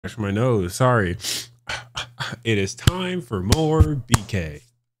Scratch my nose. Sorry. It is time for more BK.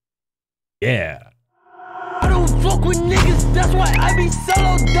 Yeah. I don't fuck with niggas, that's why I be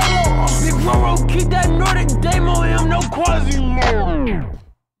solo dolo. Big Roro, keep that Nordic demo, and I'm no Quasimodo.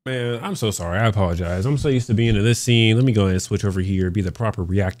 Man, I'm so sorry. I apologize. I'm so used to being in this scene. Let me go ahead and switch over here, be the proper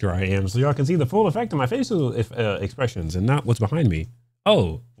reactor I am, so y'all can see the full effect of my facial expressions and not what's behind me.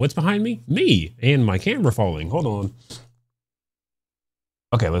 Oh, what's behind me? Me and my camera falling. Hold on.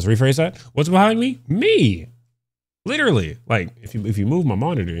 Okay, let's rephrase that. What's behind me? Me. Literally. Like, if you move my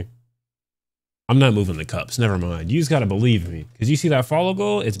monitor, I'm not moving the cups. Never mind. You just gotta believe me. Because you see that follow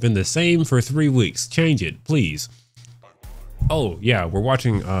goal? It's been the same for 3 weeks. Change it, please. Oh, yeah, we're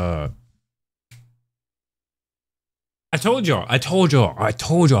watching, I told y'all I'm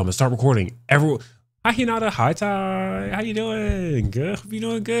gonna start recording. Hi, Hinata. Hi, Ty. How you doing? Good. Hope you're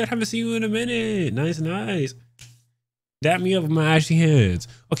doing good. Haven't seen you in a minute. Nice. Dap me up with my ashy hands.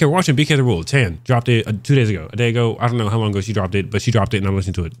 Okay, we're watching BKTHERULA. Tan dropped it 2 days ago. A day ago. I don't know how long ago she dropped it, but she dropped it and I'm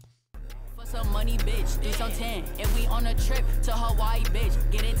listening to it. For some money, bitch, do some 10. And we on a trip to Hawaii, bitch,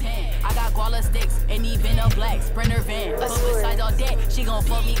 get it 10. I got guala sticks and even a black Sprinter van. But besides all that, she gon'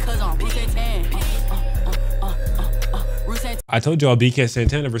 fuck me cause I'm Bruce and Tan. I told y'all BK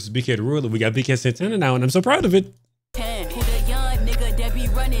Santana versus BKTHERULA. We got BK Santana now and I'm so proud of it. Who the young nigga that be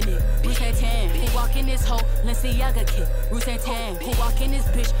running it? Bruce and Tan. Who walk in this hoe? Balenciaga kid. Bruce and Tan. Who walk in this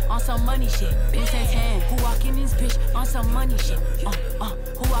bitch on some money shit? Bruce and Tan. Who walk in this bitch on some money shit?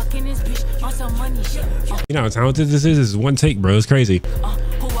 Who walk in this bitch on some money shit? You know how talented this is? This is one take, bro. It's crazy.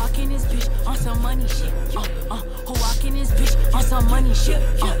 Who walk in this bitch on some money shit? Who walk in this bitch on some money shit?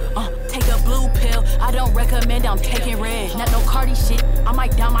 Take a blue pill. I don't recommend. I'm taking red. Not no Cardi shit. I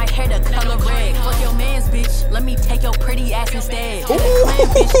might dye my hair the color red. Fuck your man's bitch. Let me take your pretty ass instead.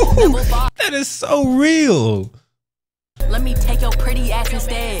 That is so real. Let me take your pretty ass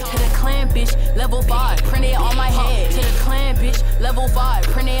instead. To the clan, bitch, level 5, print it on my head. To the clan, bitch, level 5,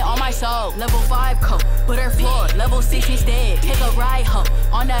 print it on my soul. Level 5 coat, butter floor, level 6 instead. Take a ride, ho,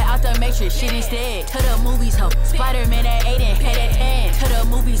 on the out the matrix shit instead. To the movies, ho, Spider-Man at 8 and pay at 10. To the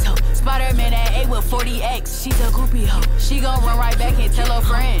movies, ho, Spider-Man at 8 with 40X. She's a groupie, ho, she gon' run right back and tell her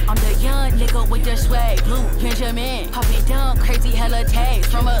friend. I'm the young nigga with the swag, blue Benjamin. Poppin' down, crazy hella tags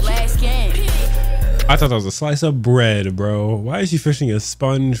from a last skin. I thought that was a slice of bread, bro. Why is she fishing a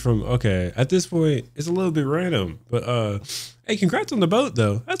sponge from... Okay, at this point, it's a little bit random. But, hey, congrats on the boat,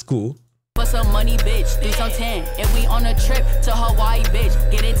 though. That's cool. For some money, bitch, do some 10. And we on a trip to Hawaii,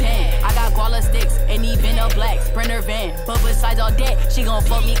 bitch, get it 10. I got guala sticks and even a black Sprinter van. But besides all that, she gon'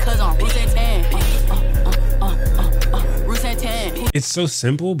 fuck me cause I'm Bruce and Tan. Bruce and Tan. It's so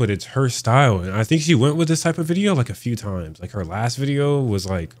simple, but it's her style. And I think she went with this type of video like a few times. Like her last video was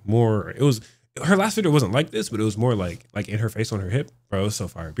like more... Her last video wasn't like this, but it was more like in her face on her hip. Bro, it was so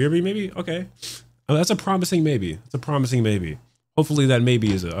fire. BRB maybe? Okay. Oh, that's a promising maybe. It's a promising maybe. Hopefully that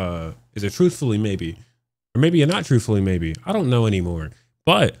maybe is a truthfully maybe. Or maybe a not truthfully maybe. I don't know anymore.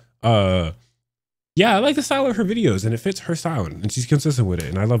 But yeah, I like the style of her videos and it fits her style and she's consistent with it.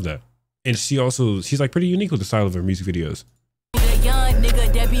 And I love that. And she's like pretty unique with the style of her music videos. Young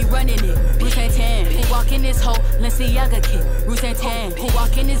nigga that be running it. Bruce and Tan. Who walk in this hoe? Balenciaga kid. Bruce and Tan. Who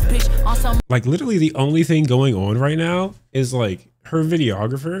walk in this bitch on some... Like literally the only thing going on right now is like her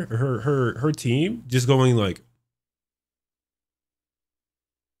videographer, her team just going like...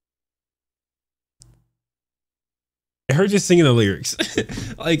 Her just singing the lyrics.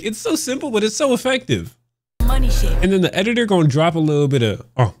 Like it's so simple, but it's so effective. Money shit. And then the editor gonna drop a little bit of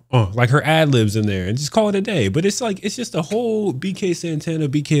like her ad libs in there and just call it a day. But it's like it's just a whole BK Santana,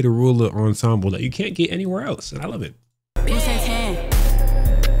 BKTHERULA ensemble that you can't get anywhere else, and I love it. Bruce and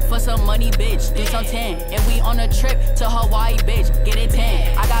Tan. For some money, bitch, do some 10. And we on a trip to Hawaii, bitch, get it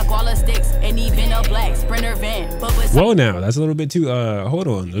 10. I got guala sticks and even a black Sprinter van. But whoa, now that's a little bit too. Hold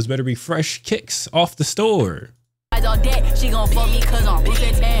on, those better be fresh kicks off the store. All that, she gon' fuck me cause I'm Bruce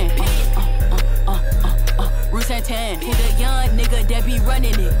and Tan. Bruce and Tan. Who the young nigga that be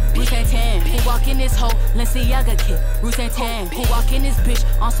running it? Bruce and Tan. Who walk in this hoe? Balenciaga kid. Bruce and Tan. Who walk in this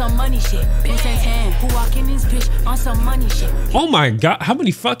bitch on some money shit? Bruce and Tan. Who walk in this bitch on some money shit? Oh my god, how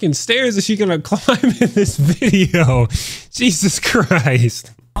many fucking stairs is she gonna climb in this video? Jesus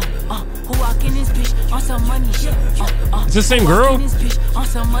Christ. Who walk in this bitch on some money shit? It's the same girl? On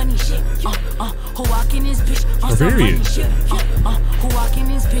some money shit. Who walk in this bitch on some money shit? Who walk in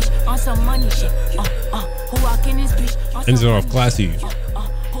this bitch on some money shit? Who walk in this bitch on ends it off classy.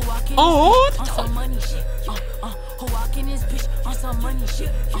 Oh, on some money shit. Who walk in this bitch on some money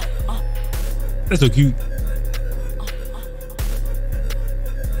shit? That's so cute.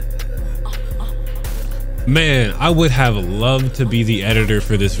 Man, I would have loved to be the editor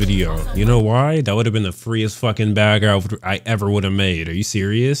for this video. You know why? That would have been the freest fucking bag I ever would have made. Are you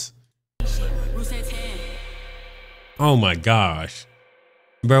serious? Oh my gosh.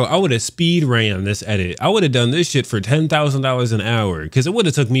 Bro, I would have speed ran this edit. I would have done this shit for $10,000 an hour because it would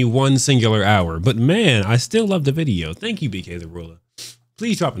have took me one singular hour. But man, I still love the video. Thank you, BKTHERULA.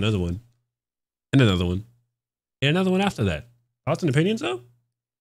 Please drop another one. And another one. And another one after that. Thoughts and opinions though?